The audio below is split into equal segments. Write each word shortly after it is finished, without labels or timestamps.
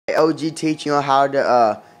OG teach you how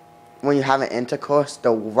to when you're having intercourse,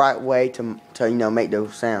 the right way to make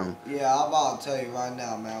those sound? Yeah, I'm about to tell you right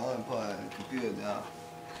now, man. Let me put the computer down.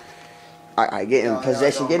 Alright, get in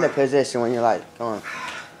position. Get in a position when you're like going.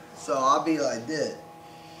 So I'll be like this,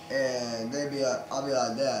 and they be like, I'll be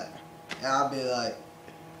like that, and I'll be like,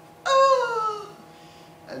 oh,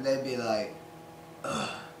 and they be like, ugh.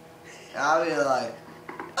 And I'll be like,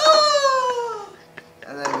 oh,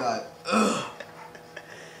 and they be like, ugh.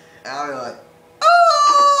 And I'll be like,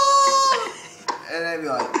 oh, and they be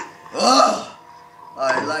like, ugh,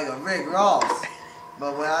 like a Rick Ross.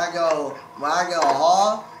 But when I go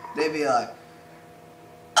hard, they be like,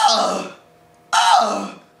 oh,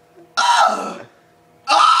 oh, oh,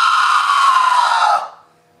 oh,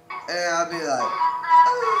 and I'll be like,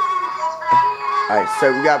 Alright,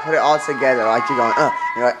 so we gotta put it all together, like you're going,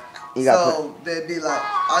 you're like, you gotta so they'd be like,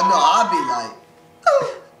 I know, I'll be like,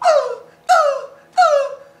 oh, oh, oh,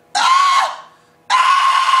 oh, ah,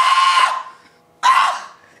 ah,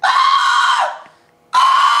 ah, ah,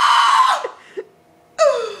 ah.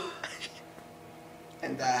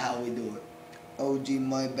 And that's how we do it. OG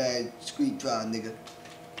Moneybag Street Trial, nigga.